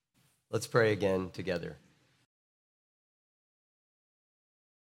Let's pray again together.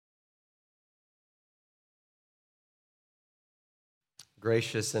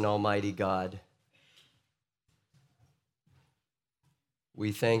 Gracious and almighty God,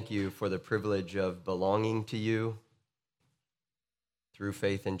 we thank you for the privilege of belonging to you through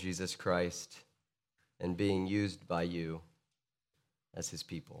faith in Jesus Christ and being used by you as his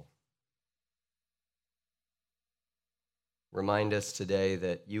people. Remind us today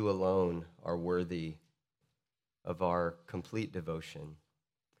that you alone are worthy of our complete devotion,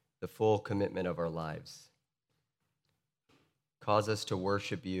 the full commitment of our lives. Cause us to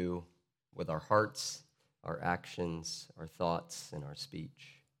worship you with our hearts, our actions, our thoughts, and our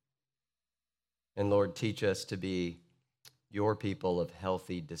speech. And Lord, teach us to be your people of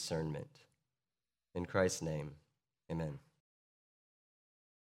healthy discernment. In Christ's name, amen.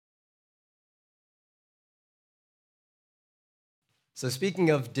 So speaking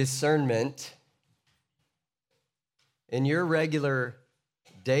of discernment, in your regular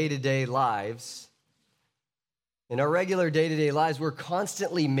day-to-day lives, we're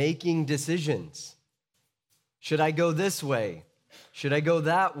constantly making decisions. Should I go this way? Should I go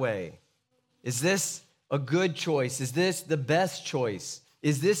that way? Is this a good choice? Is this the best choice?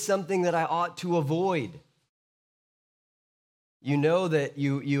 Is this something that I ought to avoid? You know that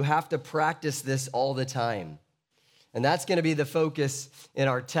you have to practice this all the time. And that's going to be the focus in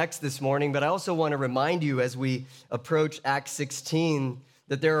our text this morning. But I also want to remind you as we approach Acts 16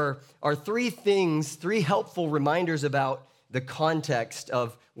 that there are three helpful reminders about the context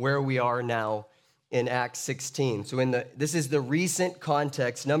of where we are now in Acts 16. So this is the recent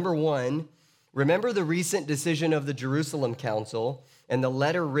context. Number one, remember the recent decision of the Jerusalem Council and the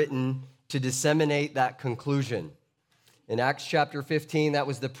letter written to disseminate that conclusion. In Acts chapter 15, that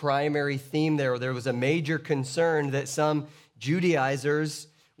was the primary theme there. There was a major concern that some Judaizers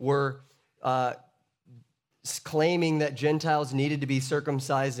were claiming that Gentiles needed to be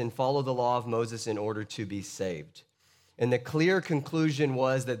circumcised and follow the law of Moses in order to be saved. And the clear conclusion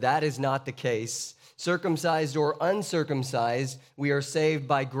was that that is not the case. Circumcised or uncircumcised, we are saved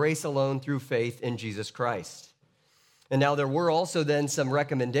by grace alone through faith in Jesus Christ. And now there were also then some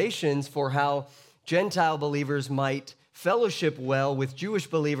recommendations for how Gentile believers might fellowship well with Jewish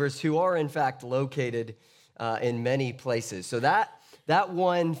believers who are in fact located in many places. So that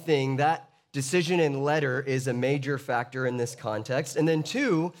one thing, that decision and letter is a major factor in this context. And then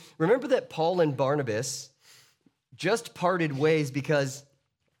two, remember that Paul and Barnabas just parted ways because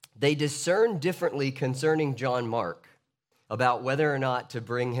they discerned differently concerning John Mark about whether or not to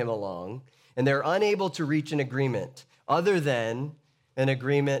bring him along. And they're unable to reach an agreement other than an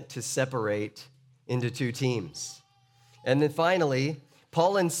agreement to separate into two teams. And then finally,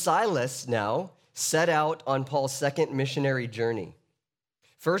 Paul and Silas now set out on Paul's second missionary journey.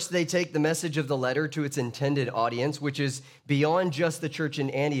 First, they take the message of the letter to its intended audience, which is beyond just the church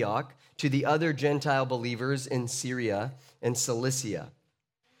in Antioch, to the other Gentile believers in Syria and Cilicia.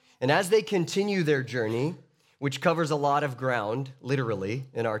 And as they continue their journey, which covers a lot of ground, literally,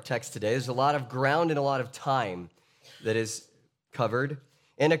 in our text today, there's a lot of ground and a lot of time that is covered,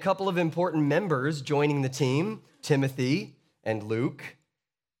 and a couple of important members joining the team, Timothy and Luke.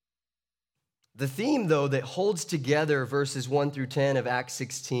 The theme, though, that holds together verses 1 through 10 of Acts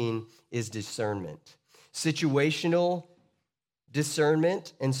 16 is discernment. Situational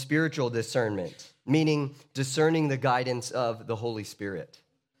discernment and spiritual discernment, meaning discerning the guidance of the Holy Spirit.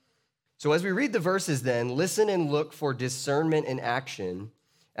 So as we read the verses then, listen and look for discernment and action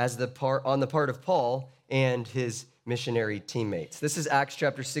on the part of Paul and his missionary teammates. This is Acts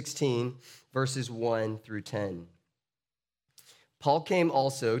chapter 16, verses 1 through 10. Paul came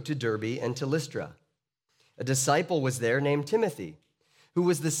also to Derbe and to Lystra. A disciple was there named Timothy, who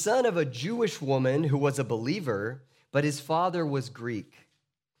was the son of a Jewish woman who was a believer, but his father was Greek.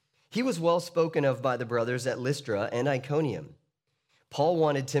 He was well spoken of by the brothers at Lystra and Iconium. Paul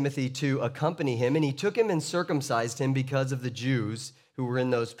wanted Timothy to accompany him, and he took him and circumcised him because of the Jews who were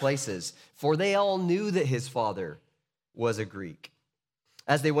in those places, for they all knew that his father was a Greek.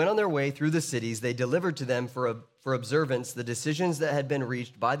 As they went on their way through the cities, they delivered to them for observance the decisions that had been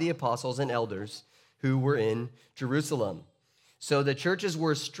reached by the apostles and elders who were in Jerusalem. So the churches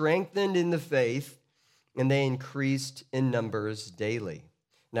were strengthened in the faith, and they increased in numbers daily.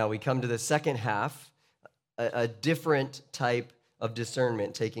 Now we come to the second half, a different type of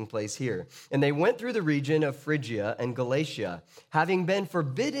discernment taking place here. And they went through the region of Phrygia and Galatia, having been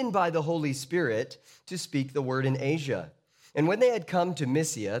forbidden by the Holy Spirit to speak the word in Asia. And when they had come to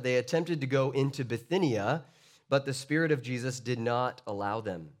Mysia, they attempted to go into Bithynia, but the Spirit of Jesus did not allow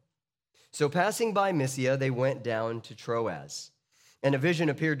them. So passing by Mysia, they went down to Troas. And a vision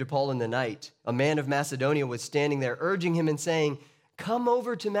appeared to Paul in the night. A man of Macedonia was standing there, urging him and saying, "Come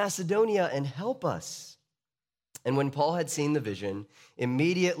over to Macedonia and help us." And when Paul had seen the vision,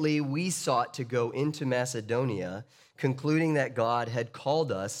 immediately we sought to go into Macedonia, concluding that God had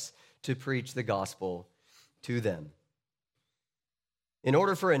called us to preach the gospel to them. In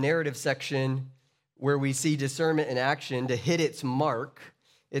order for a narrative section where we see discernment in action to hit its mark,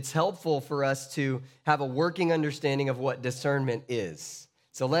 it's helpful for us to have a working understanding of what discernment is.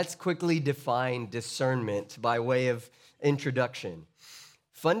 So let's quickly define discernment by way of introduction.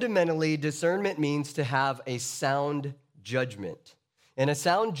 Fundamentally, discernment means to have a sound judgment. And a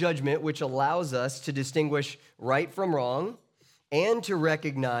sound judgment which allows us to distinguish right from wrong and to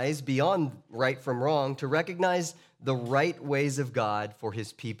recognize, beyond right from wrong, to recognize the right ways of God for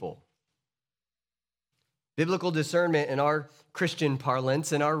his people. Biblical discernment in our Christian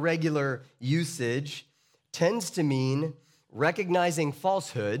parlance, in our regular usage, tends to mean recognizing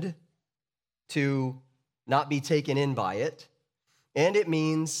falsehood to not be taken in by it, and it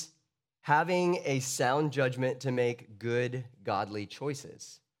means having a sound judgment to make good, godly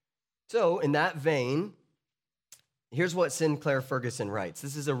choices. So, in that vein, here's what Sinclair Ferguson writes.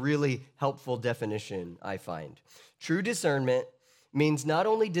 This is a really helpful definition, I find. True discernment means not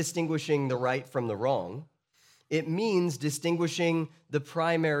only distinguishing the right from the wrong, it means distinguishing the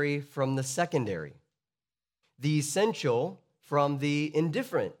primary from the secondary, the essential from the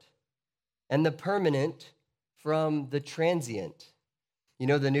indifferent, and the permanent from the transient. You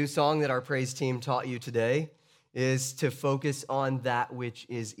know, the new song that our praise team taught you today is to focus on that which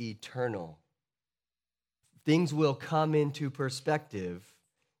is eternal. Things will come into perspective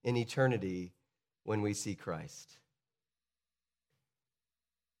in eternity when we see Christ.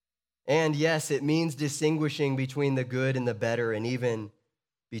 And yes, it means distinguishing between the good and the better, and even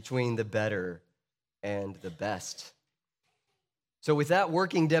between the better and the best. So with that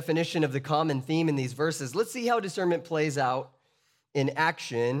working definition of the common theme in these verses, let's see how discernment plays out in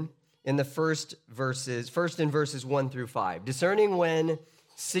action in the first in verses 1 through 5. Discerning when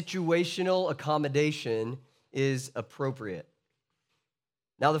situational accommodation is appropriate.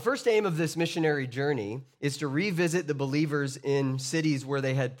 Now, the first aim of this missionary journey is to revisit the believers in cities where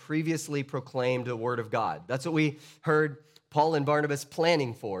they had previously proclaimed the word of God. That's what we heard Paul and Barnabas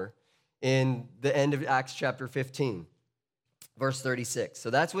planning for in the end of Acts chapter 15, verse 36. So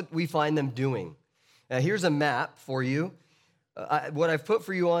that's what we find them doing. Now, here's a map for you. What I've put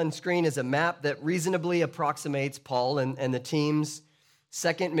for you on screen is a map that reasonably approximates Paul and the team's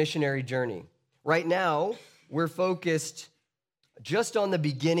second missionary journey. Right now, we're focused just on the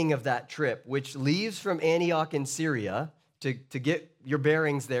beginning of that trip, which leaves from Antioch in Syria. To get your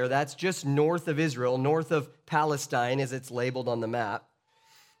bearings there, that's just north of Israel, north of Palestine as it's labeled on the map.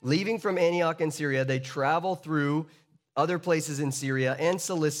 Leaving from Antioch in Syria, they travel through other places in Syria and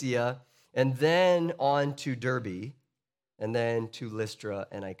Cilicia, and then on to Derbe, and then to Lystra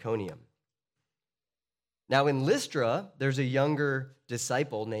and Iconium. Now in Lystra, there's a younger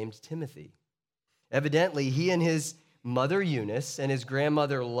disciple named Timothy. Evidently, he and his mother Eunice and his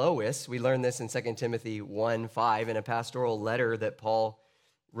grandmother Lois, we learn this in 2 Timothy 1:5 in a pastoral letter that Paul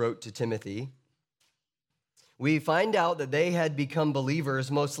wrote to Timothy. We find out that they had become believers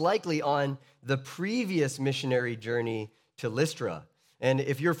most likely on the previous missionary journey to Lystra. And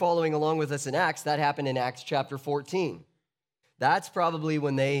if you're following along with us in Acts, that happened in Acts chapter 14. That's probably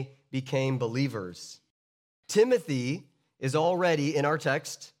when they became believers. Timothy is already in our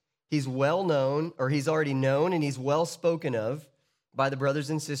text. He's well known, or he's already known, and he's well spoken of by the brothers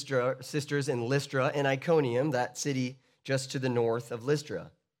and sisters in Lystra and Iconium, that city just to the north of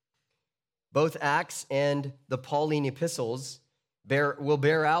Lystra. Both Acts and the Pauline epistles will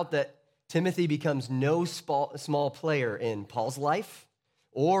bear out that Timothy becomes no small player in Paul's life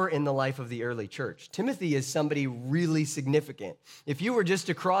or in the life of the early church. Timothy is somebody really significant. If you were just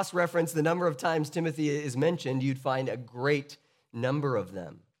to cross-reference the number of times Timothy is mentioned, you'd find a great number of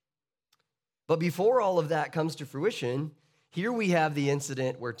them. But before all of that comes to fruition, here we have the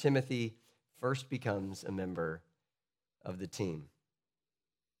incident where Timothy first becomes a member of the team.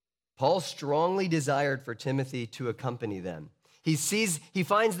 Paul strongly desired for Timothy to accompany them. He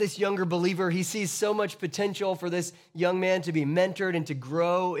finds this younger believer. He sees so much potential for this young man to be mentored and to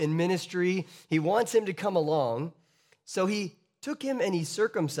grow in ministry. He wants him to come along. So he took him and he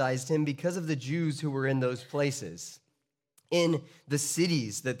circumcised him because of the Jews who were in those places, in the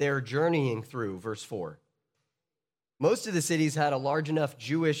cities that they're journeying through, verse 4. Most of the cities had a large enough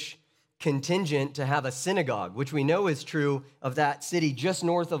Jewish contingent to have a synagogue, which we know is true of that city just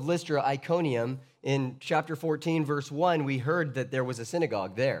north of Lystra, Iconium. In chapter 14, verse 1, we heard that there was a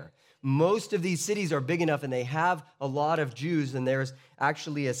synagogue there. most of these cities are big enough and they have a lot of Jews, and there's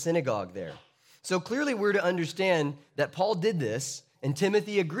actually a synagogue there. So clearly we're to understand that Paul did this, and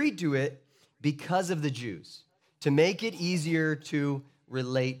Timothy agreed to it because of the Jews, to make it easier to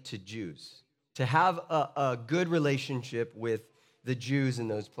relate to Jews, to have a good relationship with the Jews in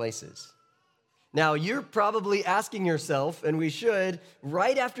those places. Now, you're probably asking yourself, and we should,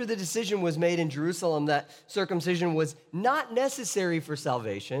 right after the decision was made in Jerusalem that circumcision was not necessary for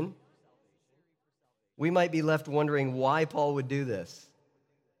salvation, we might be left wondering why Paul would do this.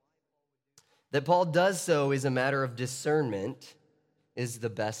 That Paul does so is a matter of discernment is the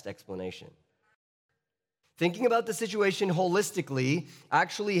best explanation. Thinking about the situation holistically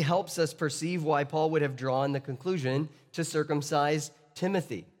actually helps us perceive why Paul would have drawn the conclusion to circumcise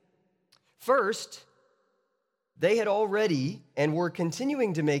Timothy. First, they had already and were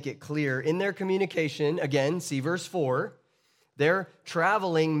continuing to make it clear in their communication, again, see verse 4, they're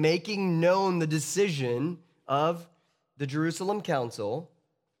traveling, making known the decision of the Jerusalem council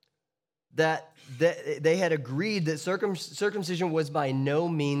that they had agreed that circumcision was by no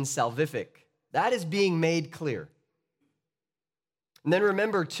means salvific. That is being made clear. And then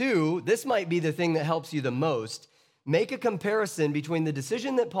remember, too, this might be the thing that helps you the most. Make a comparison between the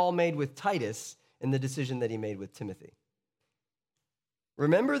decision that Paul made with Titus and the decision that he made with Timothy.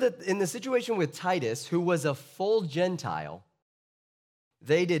 Remember that in the situation with Titus, who was a full Gentile,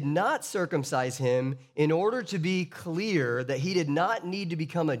 they did not circumcise him in order to be clear that he did not need to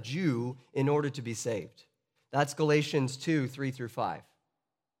become a Jew in order to be saved. That's Galatians 2, 3 through 5.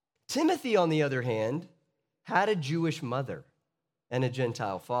 Timothy, on the other hand, had a Jewish mother and a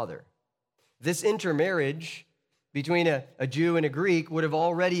Gentile father. This intermarriage between a Jew and a Greek would have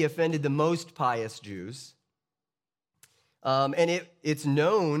already offended the most pious Jews. And it's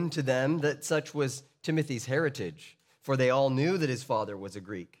known to them that such was Timothy's heritage, for they all knew that his father was a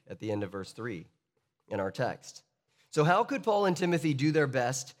Greek at the end of verse 3 in our text. So how could Paul and Timothy do their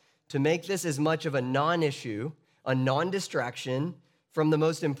best to make this as much of a non-issue, a non-distraction from the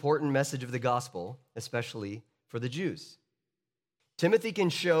most important message of the gospel, especially for the Jews? Timothy can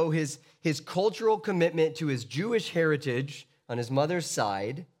show his cultural commitment to his Jewish heritage on his mother's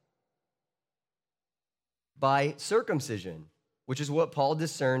side by circumcision, which is what Paul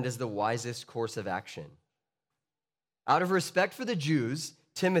discerned as the wisest course of action. Out of respect for the Jews,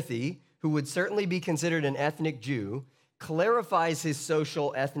 Timothy, who would certainly be considered an ethnic Jew, clarifies his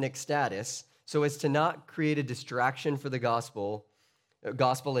social ethnic status so as to not create a distraction for the gospel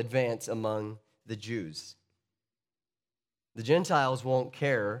advance among the Jews. The Gentiles won't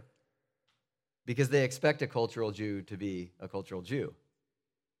care because they expect a cultural Jew to be a cultural Jew.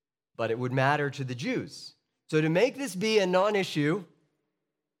 But it would matter to the Jews. So to make this be a non-issue,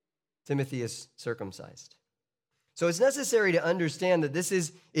 Timothy is circumcised. So it's necessary to understand that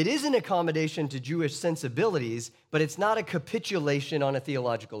it is an accommodation to Jewish sensibilities, but it's not a capitulation on a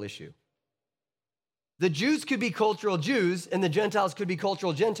theological issue. The Jews could be cultural Jews, and the Gentiles could be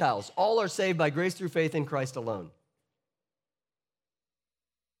cultural Gentiles. All are saved by grace through faith in Christ alone.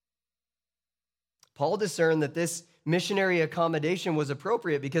 Paul discerned that this missionary accommodation was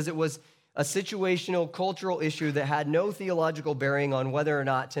appropriate because it was a situational, cultural issue that had no theological bearing on whether or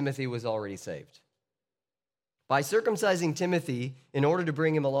not Timothy was already saved. By circumcising Timothy, in order to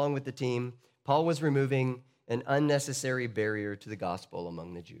bring him along with the team, Paul was removing an unnecessary barrier to the gospel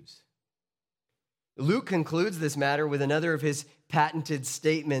among the Jews. Luke concludes this matter with another of his patented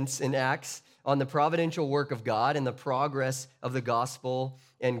statements in Acts on the providential work of God and the progress of the gospel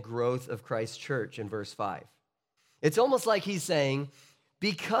and growth of Christ's church in verse 5. It's almost like he's saying,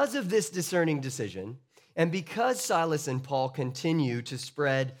 because of this discerning decision, and because Silas and Paul continue to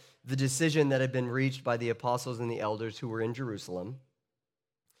spread the decision that had been reached by the apostles and the elders who were in Jerusalem,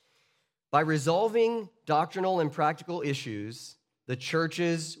 by resolving doctrinal and practical issues, the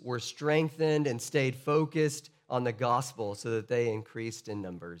churches were strengthened and stayed focused on the gospel so that they increased in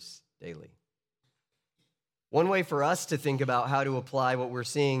numbers daily. One way for us to think about how to apply what we're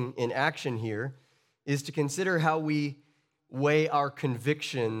seeing in action here is to consider how we weigh our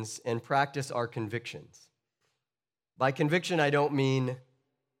convictions and practice our convictions. By conviction, I don't mean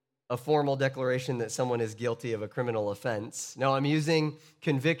a formal declaration that someone is guilty of a criminal offense. No, I'm using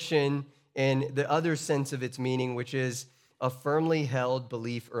conviction in the other sense of its meaning, which is a firmly held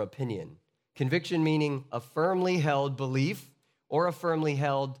belief or opinion. Conviction meaning a firmly held belief or a firmly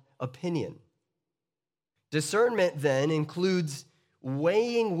held opinion. Discernment then includes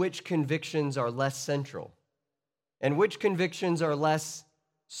weighing which convictions are less central and which convictions are less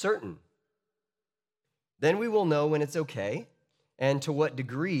certain. Then we will know when it's okay and to what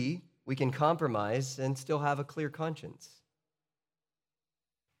degree we can compromise and still have a clear conscience.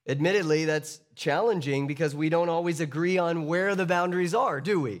 Admittedly, that's challenging because we don't always agree on where the boundaries are,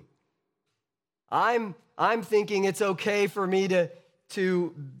 do we? I'm thinking it's okay for me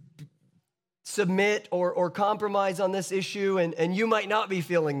to submit or compromise on this issue, and you might not be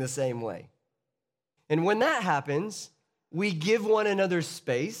feeling the same way. And when that happens, we give one another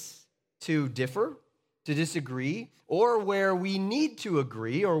space to differ, to disagree, or where we need to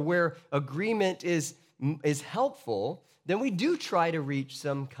agree, or where agreement is helpful, then we do try to reach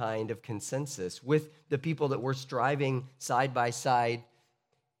some kind of consensus with the people that we're striving side by side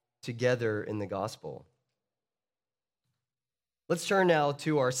together in the gospel. Let's turn now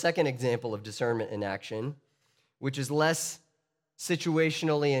to our second example of discernment in action, which is less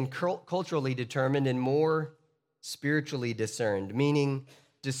situationally and culturally determined and more spiritually discerned, meaning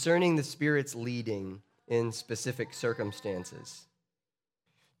discerning the Spirit's leading in specific circumstances.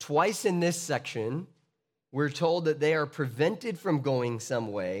 Twice in this section, we're told that they are prevented from going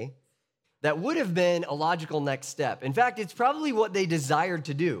some way that would have been a logical next step. In fact, it's probably what they desired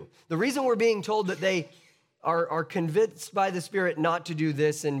to do. The reason we're being told that they are convinced by the Spirit not to do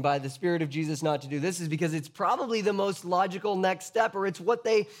this and by the Spirit of Jesus not to do this is because it's probably the most logical next step, or it's what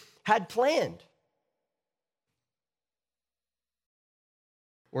they had planned.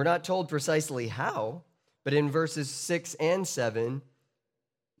 We're not told precisely how, but in verses 6 and 7,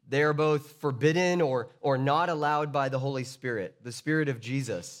 they are both forbidden or not allowed by the Holy Spirit, the Spirit of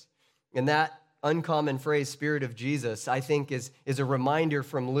Jesus. And that uncommon phrase, Spirit of Jesus, I think is a reminder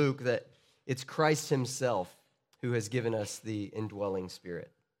from Luke that it's Christ himself who has given us the indwelling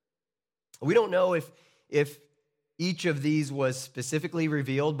Spirit. We don't know if each of these was specifically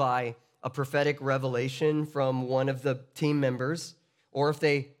revealed by a prophetic revelation from one of the team members, or if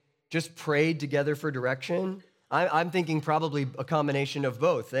they just prayed together for direction. I'm thinking probably a combination of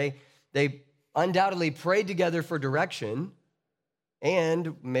both. They undoubtedly prayed together for direction,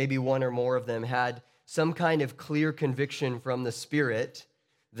 and maybe one or more of them had some kind of clear conviction from the Spirit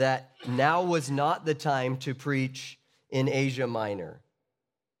that now was not the time to preach in Asia Minor,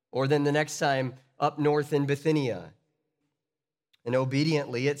 or then the next time up north in Bithynia. And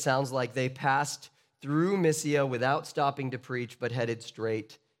obediently, it sounds like they passed through Mysia without stopping to preach, but headed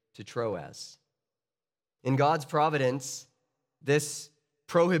straight to Troas. In God's providence, this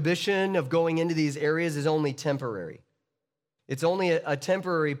prohibition of going into these areas is only temporary. It's only a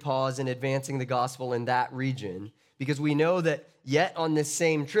temporary pause in advancing the gospel in that region, because we know that yet on this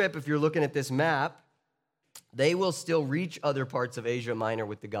same trip, if you're looking at this map, they will still reach other parts of Asia Minor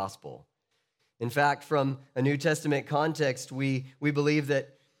with the gospel. In fact, from a New Testament context, we believe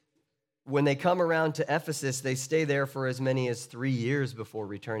that when they come around to Ephesus, they stay there for as many as 3 years before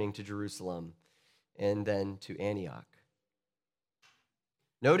returning to Jerusalem and then to Antioch.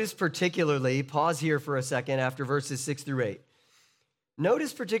 Notice particularly, pause here for a second after verses 6 through 8.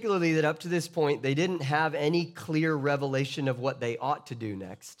 Notice particularly that up to this point, they didn't have any clear revelation of what they ought to do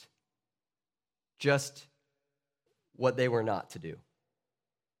next, just what they were not to do.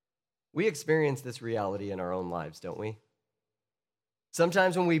 We experience this reality in our own lives, don't we?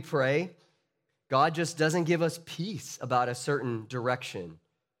 Sometimes when we pray, God just doesn't give us peace about a certain direction,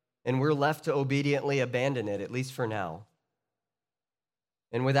 and we're left to obediently abandon it, at least for now,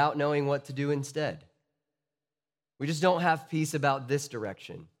 and without knowing what to do instead. We just don't have peace about this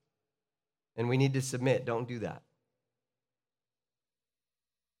direction, and we need to submit. Don't do that.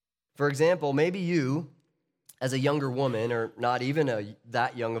 For example, maybe you, as a younger woman, or not even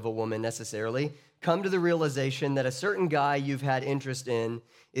that young of a woman necessarily, come to the realization that a certain guy you've had interest in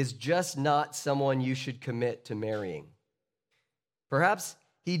is just not someone you should commit to marrying. Perhaps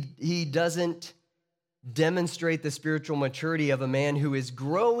he doesn't demonstrate the spiritual maturity of a man who is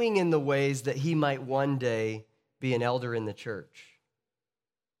growing in the ways that he might one day be an elder in the church.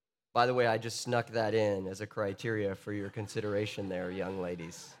 By the way, I just snuck that in as a criteria for your consideration there, young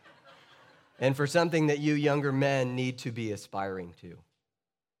ladies. And for something that you younger men need to be aspiring to.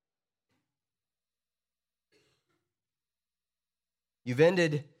 You've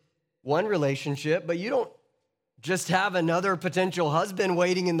ended one relationship, but you don't just have another potential husband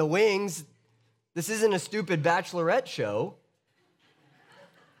waiting in the wings. This isn't a stupid bachelorette show.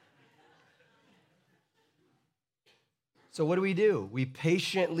 So what do? We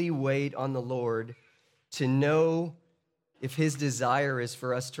patiently wait on the Lord to know if his desire is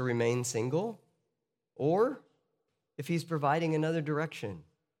for us to remain single or if he's providing another direction.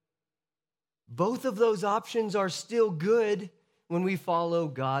 Both of those options are still good when we follow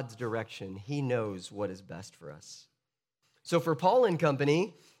God's direction. He knows what is best for us. So for Paul and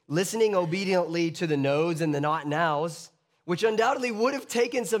company, listening obediently to the no's and the not nows, which undoubtedly would have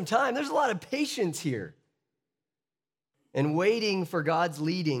taken some time, there's a lot of patience here. And waiting for God's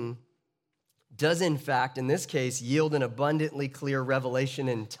leading does, in fact, in this case, yield an abundantly clear revelation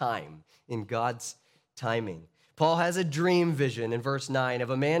in time, in God's timing. Paul has a dream vision in verse 9 of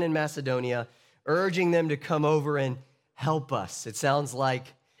a man in Macedonia urging them to come over and help us. It sounds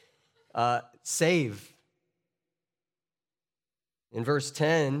like save. In verse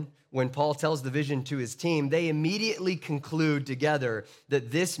 10, when Paul tells the vision to his team, they immediately conclude together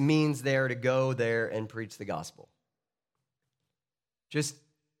that this means they are to go there and preach the gospel. Just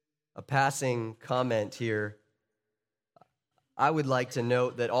a passing comment here. I would like to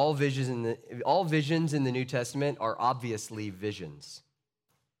note that all visions in the New Testament are obviously visions.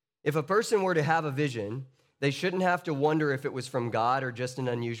 If a person were to have a vision, they shouldn't have to wonder if it was from God or just an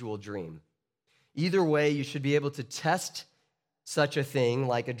unusual dream. Either way, you should be able to test such a thing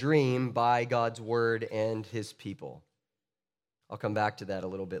like a dream by God's word and his people. I'll come back to that a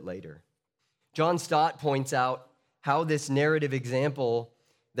little bit later. John Stott points out how this narrative example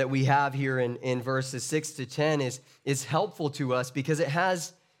that we have here in verses 6 to 10 is helpful to us because it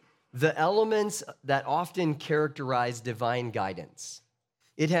has the elements that often characterize divine guidance.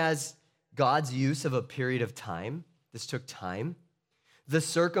 It has God's use of a period of time. This took time. The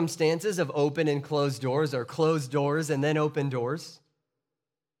circumstances of open and closed doors, or closed doors and then open doors.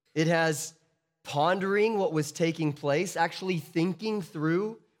 It has pondering what was taking place, actually thinking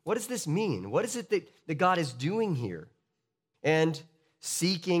through, what does this mean? What is it that God is doing here? And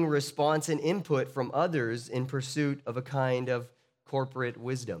seeking response and input from others in pursuit of a kind of corporate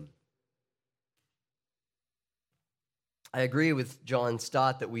wisdom. I agree with John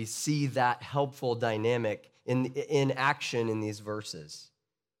Stott that we see that helpful dynamic in action in these verses.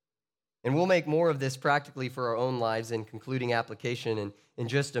 And we'll make more of this practically for our own lives in concluding application in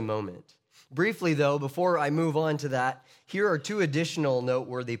just a moment. Briefly, though, before I move on to that, here are two additional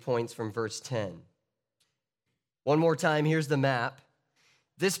noteworthy points from verse 10. One more time, here's the map.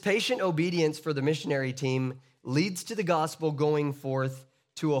 This patient obedience for the missionary team leads to the gospel going forth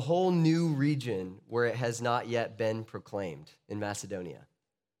to a whole new region where it has not yet been proclaimed in Macedonia.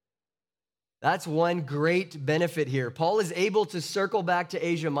 That's one great benefit here. Paul is able to circle back to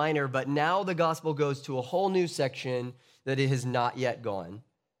Asia Minor, but now the gospel goes to a whole new section that it has not yet gone.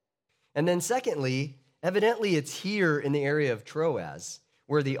 And then secondly, evidently it's here in the area of Troas,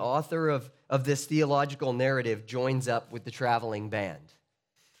 where the author of this theological narrative joins up with the traveling band.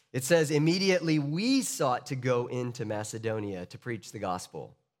 It says, immediately we sought to go into Macedonia to preach the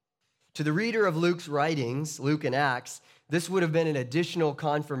gospel. To the reader of Luke's writings, Luke and Acts, this would have been an additional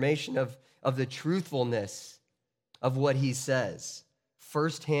confirmation of the truthfulness of what he says.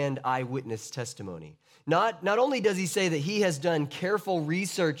 Firsthand eyewitness testimony. Not only does he say that he has done careful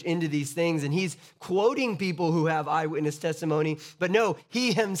research into these things and he's quoting people who have eyewitness testimony, but no,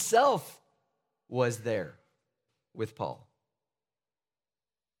 he himself was there with Paul.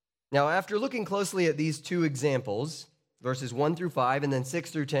 Now, after looking closely at these two examples, verses 1 through 5 and then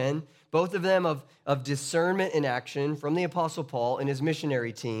 6 through 10, both of them of discernment in action from the Apostle Paul and his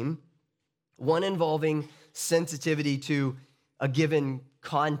missionary team, one involving sensitivity to a given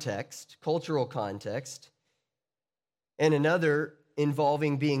context, cultural context, and another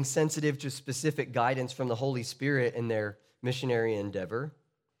involving being sensitive to specific guidance from the Holy Spirit in their missionary endeavor,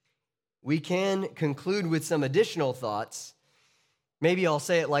 we can conclude with some additional thoughts. Maybe I'll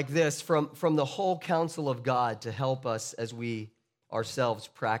say it like this, from the whole counsel of God to help us as we ourselves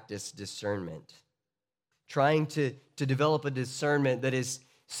practice discernment. Trying to develop a discernment that is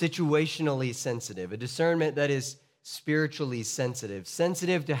situationally sensitive, a discernment that is spiritually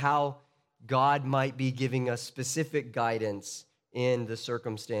sensitive to how God might be giving us specific guidance in the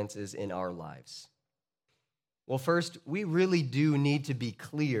circumstances in our lives. Well, first, we really do need to be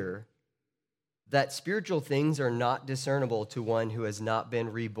clear that spiritual things are not discernible to one who has not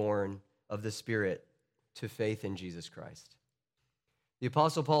been reborn of the Spirit to faith in Jesus Christ. The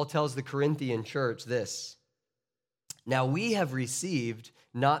Apostle Paul tells the Corinthian church this, now we have received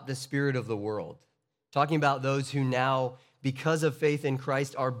not the spirit of the world, talking about those who now, because of faith in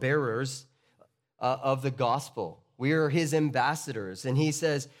Christ, are bearers of the gospel. We are his ambassadors. And he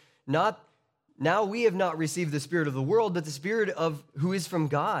says, now we have not received the spirit of the world, but the spirit of who is from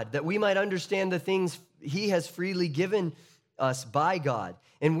God, that we might understand the things he has freely given us by God.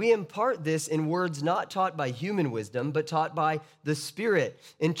 And we impart this in words not taught by human wisdom, but taught by the Spirit,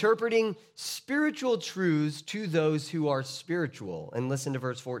 interpreting spiritual truths to those who are spiritual. And listen to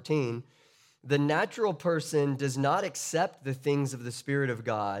verse 14. The natural person does not accept the things of the Spirit of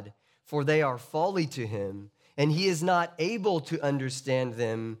God, for they are folly to him, and he is not able to understand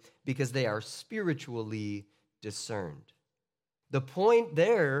them because they are spiritually discerned. The point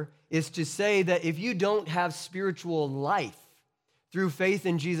there is to say that if you don't have spiritual life through faith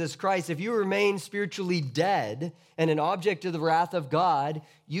in Jesus Christ, if you remain spiritually dead and an object of the wrath of God,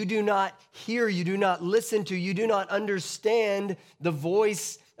 you do not hear, you do not listen to, you do not understand the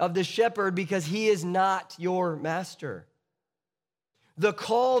voice of the shepherd because he is not your master. The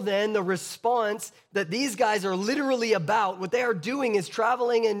call then, the response that these guys are literally about, what they are doing is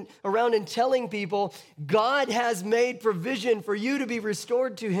traveling around and telling people, God has made provision for you to be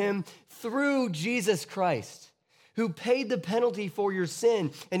restored to him through Jesus Christ, who paid the penalty for your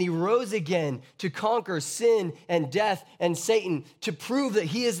sin, and he rose again to conquer sin and death and Satan, to prove that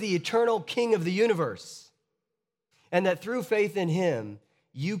he is the eternal king of the universe, and that through faith in him,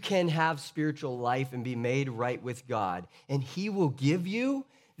 you can have spiritual life and be made right with God. And he will give you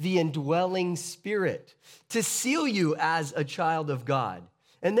the indwelling spirit to seal you as a child of God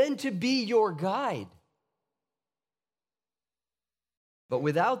and then to be your guide. But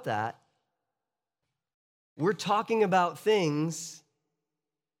without that, we're talking about things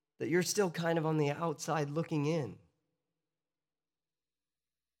that you're still kind of on the outside looking in.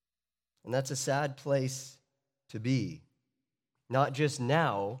 And that's a sad place to be. Not just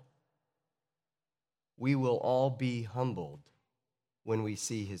now, we will all be humbled when we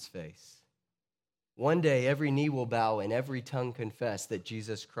see his face. One day, every knee will bow and every tongue confess that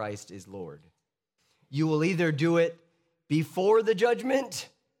Jesus Christ is Lord. You will either do it before the judgment,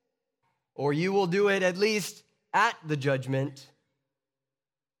 or you will do it at least at the judgment,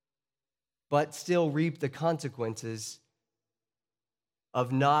 but still reap the consequences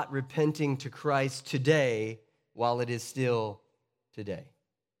of not repenting to Christ today while it is still today.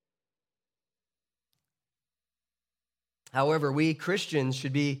 However, we Christians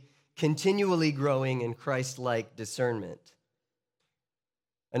should be continually growing in Christ-like discernment.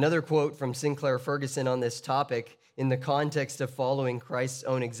 Another quote from Sinclair Ferguson on this topic, in the context of following Christ's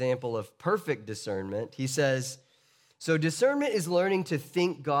own example of perfect discernment, he says, "So discernment is learning to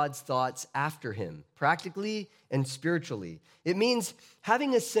think God's thoughts after him, practically and spiritually. It means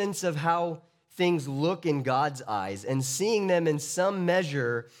having a sense of how things look in God's eyes and seeing them in some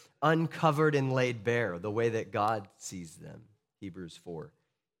measure uncovered and laid bare, the way that God sees them." Hebrews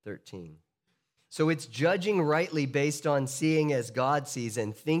 4:13. So it's judging rightly based on seeing as God sees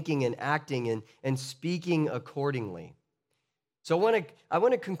and thinking and acting and speaking accordingly. So I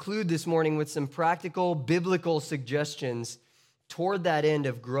want to conclude this morning with some practical biblical suggestions toward that end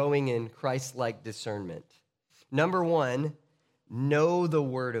of growing in Christ-like discernment. Number one, know the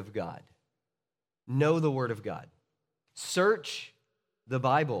Word of God. Know the Word of God. Search the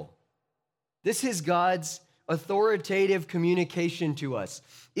Bible. This is God's authoritative communication to us.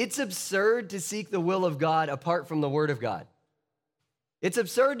 It's absurd to seek the will of God apart from the Word of God. It's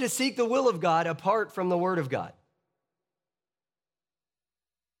absurd to seek the will of God apart from the Word of God.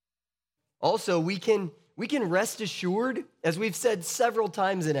 Also, we can rest assured, as we've said several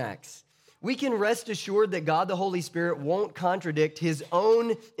times in Acts, we can rest assured that God the Holy Spirit won't contradict his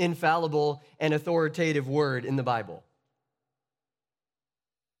own infallible and authoritative word in the Bible.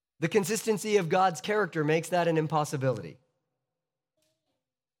 The consistency of God's character makes that an impossibility.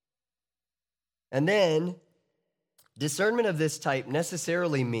 And then, discernment of this type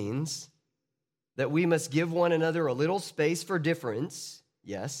necessarily means that we must give one another a little space for difference,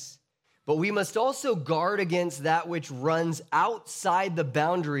 yes, but we must also guard against that which runs outside the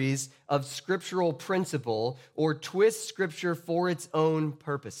boundaries of scriptural principle or twists Scripture for its own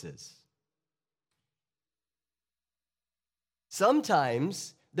purposes.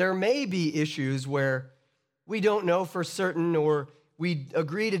 Sometimes there may be issues where we don't know for certain, or we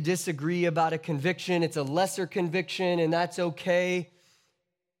agree to disagree about a conviction. It's a lesser conviction, and that's okay.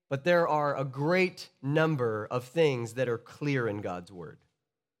 But there are a great number of things that are clear in God's word.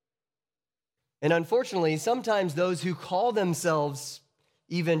 And unfortunately, sometimes those who call themselves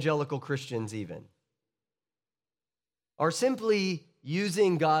evangelical Christians even are simply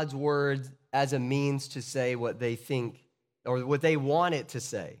using God's word as a means to say what they think or what they want it to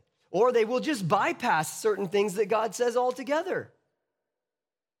say. Or they will just bypass certain things that God says altogether.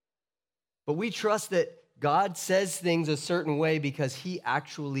 But we trust that God says things a certain way because he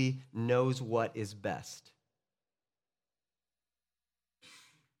actually knows what is best.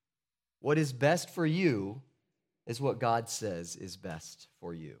 What is best for you is what God says is best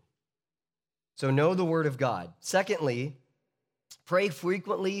for you. So know the word of God. Secondly, pray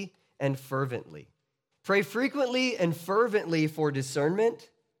frequently and fervently. Pray frequently and fervently for discernment,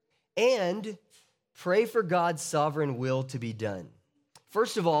 and pray for God's sovereign will to be done.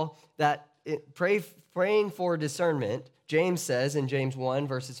 First of all, praying for discernment, James says in James 1,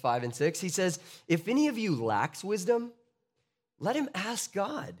 verses 5 and 6, he says, if any of you lacks wisdom, let him ask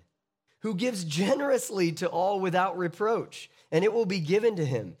God, who gives generously to all without reproach, and it will be given to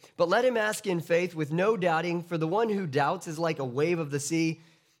him. But let him ask in faith with no doubting, for the one who doubts is like a wave of the sea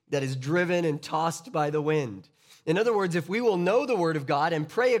that is driven and tossed by the wind. In other words, if we will know the word of God and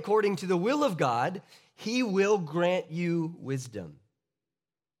pray according to the will of God, he will grant you wisdom.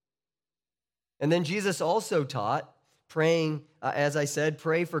 And then Jesus also taught, praying, as I said,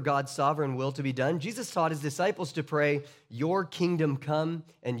 pray for God's sovereign will to be done. Jesus taught his disciples to pray, your kingdom come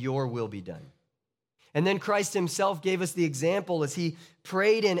and your will be done. And then Christ himself gave us the example as he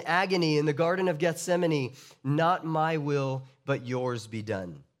prayed in agony in the Garden of Gethsemane, not my will, but yours be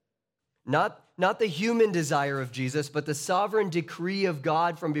done. Not the human desire of Jesus, but the sovereign decree of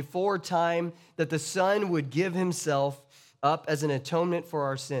God from before time that the Son would give himself up as an atonement for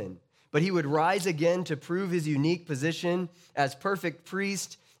our sin. But he would rise again to prove his unique position as perfect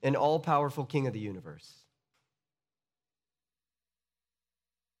priest and all-powerful King of the universe.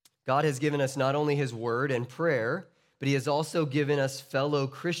 God has given us not only his word and prayer, but he has also given us fellow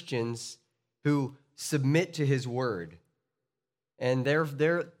Christians who submit to his word. And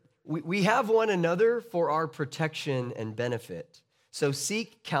we have one another for our protection and benefit. So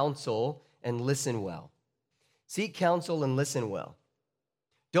seek counsel and listen well. Seek counsel and listen well.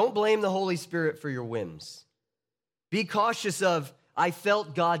 Don't blame the Holy Spirit for your whims. Be cautious of, I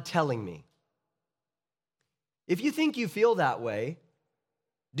felt God telling me. If you think you feel that way,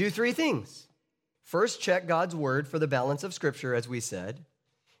 do 3 things. First, check God's word for the balance of Scripture, as we said.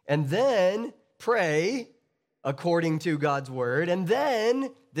 And then pray according to God's word. And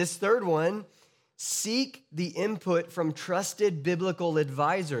then, this third one, seek the input from trusted biblical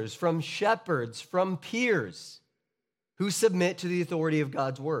advisors, from shepherds, from peers who submit to the authority of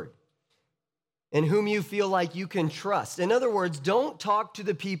God's word and whom you feel like you can trust. In other words, don't talk to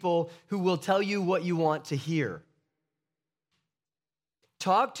the people who will tell you what you want to hear.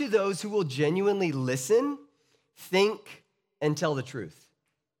 Talk to those who will genuinely listen, think, and tell the truth.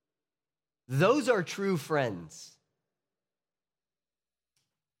 Those are true friends.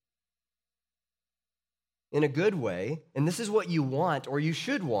 In a good way, and this is what you want or you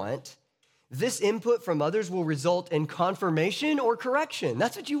should want, this input from others will result in confirmation or correction.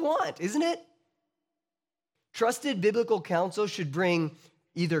 That's what you want, isn't it? Trusted biblical counsel should bring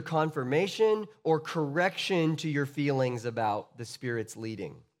either confirmation or correction to your feelings about the Spirit's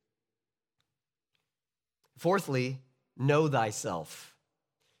leading. Fourthly, know thyself.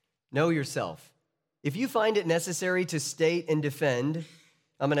 Know yourself. If you find it necessary to state and defend,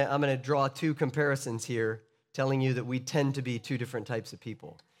 I'm gonna draw 2 comparisons here, telling you that we tend to be 2 different types of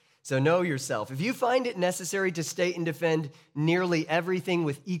people. So know yourself. If you find it necessary to state and defend nearly everything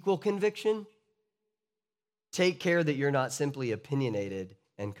with equal conviction, take care that you're not simply opinionated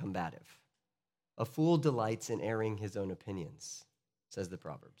and combative. A fool delights in airing his own opinions, says the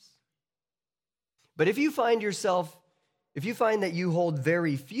Proverbs. But if you find that you hold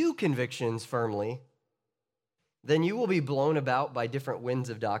very few convictions firmly, then you will be blown about by different winds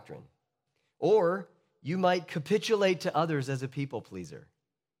of doctrine. Or you might capitulate to others as a people pleaser.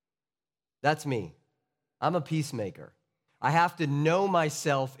 That's me. I'm a peacemaker. I have to know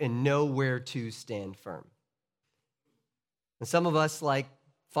myself and know where to stand firm. And some of us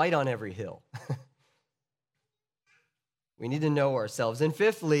fight on every hill. We need to know ourselves. And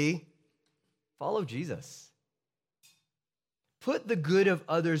fifthly, follow Jesus. Put the good of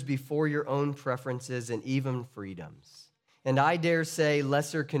others before your own preferences and even freedoms. And I dare say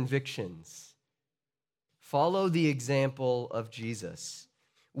lesser convictions. Follow the example of Jesus.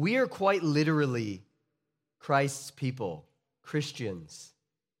 We are quite literally Christ's people, Christians.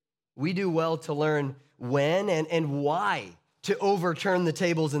 We do well to learn when and why to overturn the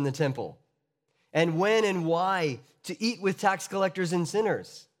tables in the temple, and when and why to eat with tax collectors and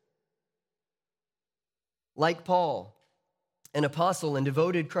sinners. Like Paul, an apostle and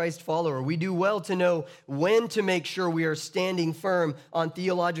devoted Christ follower, we do well to know when to make sure we are standing firm on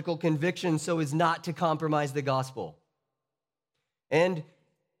theological convictions so as not to compromise the gospel.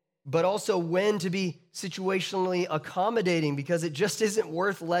 But also when to be situationally accommodating, because it just isn't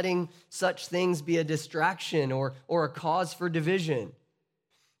worth letting such things be a distraction or a cause for division.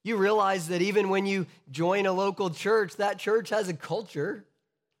 You realize that even when you join a local church, that church has a culture.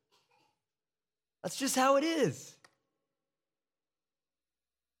 That's just how it is.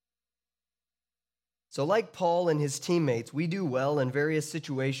 So like Paul and his teammates, we do well in various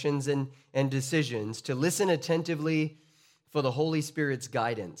situations and decisions to listen attentively for the Holy Spirit's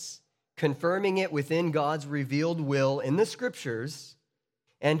guidance, confirming it within God's revealed will in the Scriptures,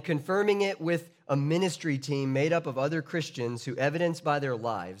 and confirming it with a ministry team made up of other Christians who evidence by their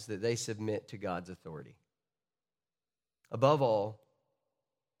lives that they submit to God's authority. Above all,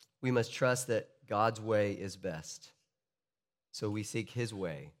 we must trust that God's way is best. So we seek his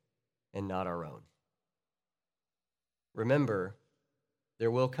way and not our own. Remember,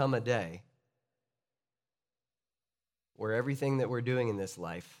 there will come a day where everything that we're doing in this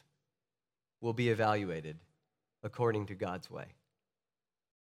life will be evaluated according to God's way.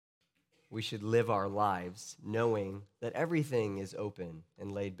 We should live our lives knowing that everything is open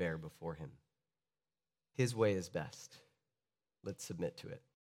and laid bare before him. His way is best. Let's submit to it.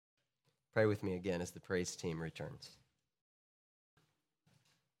 Pray with me again as the praise team returns.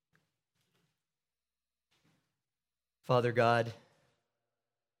 Father God,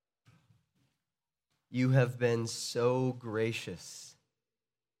 you have been so gracious.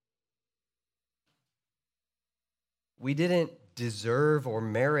 We didn't deserve or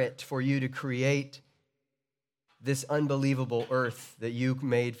merit for you to create this unbelievable earth that you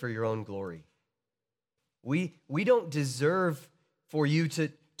made for your own glory. We don't deserve for you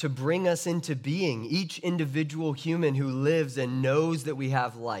to bring us into being, each individual human who lives and knows that we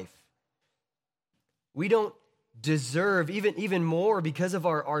have life. We don't deserve, even more because of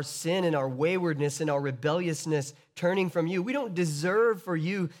our sin and our waywardness and our rebelliousness turning from you, we don't deserve for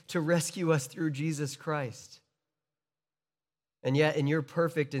you to rescue us through Jesus Christ. And yet, in your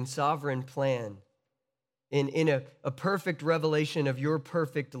perfect and sovereign plan, in a perfect revelation of your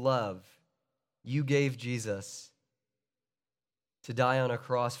perfect love, you gave Jesus to die on a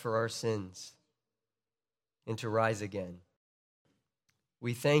cross for our sins and to rise again.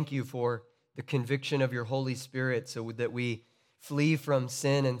 We thank you for the conviction of your Holy Spirit so that we flee from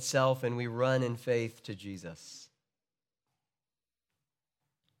sin and self and we run in faith to Jesus.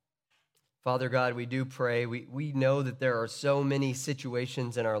 Father God, we do pray. We know that there are so many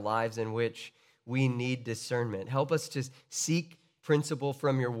situations in our lives in which we need discernment. Help us to seek principle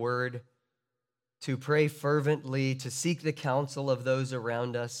from your word, to pray fervently, to seek the counsel of those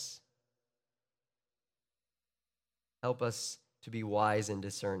around us. Help us to be wise and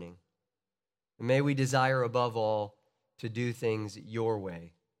discerning. And may we desire above all to do things your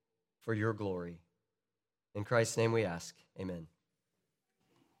way for your glory. In Christ's name we ask, amen.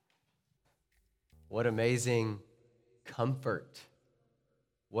 What amazing comfort.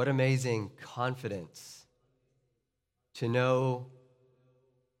 What amazing confidence to know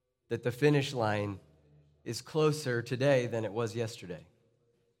that the finish line is closer today than it was yesterday.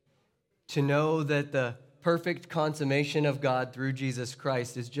 To know that the perfect consummation of God through Jesus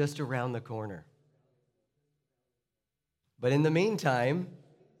Christ is just around the corner. But in the meantime,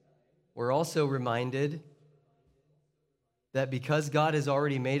 we're also reminded that because God has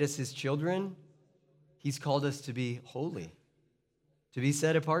already made us his children, he's called us to be holy, to be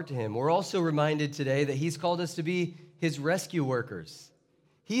set apart to him. We're also reminded today that he's called us to be his rescue workers.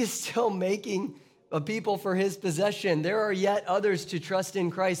 He is still making a people for his possession. There are yet others to trust in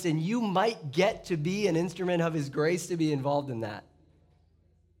Christ, and you might get to be an instrument of his grace to be involved in that.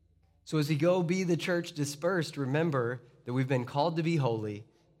 So as we go be the church dispersed, remember that we've been called to be holy,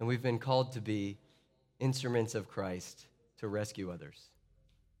 and we've been called to be instruments of Christ to rescue others.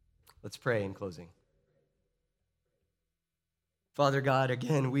 Let's pray in closing. Father God,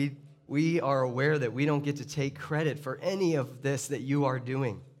 again, we are aware that we don't get to take credit for any of this that you are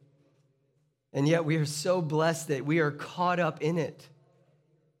doing. And yet we are so blessed that we are caught up in it.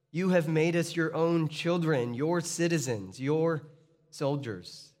 You have made us your own children, your citizens, your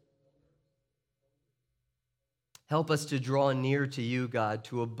soldiers. Help us to draw near to you, God,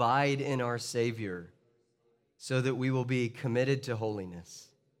 to abide in our Savior, so that we will be committed to holiness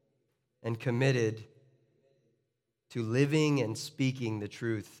and committed to living and speaking the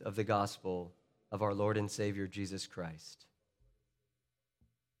truth of the gospel of our Lord and Savior, Jesus Christ.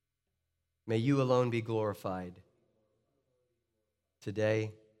 May you alone be glorified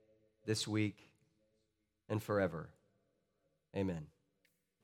today, this week, and forever. Amen.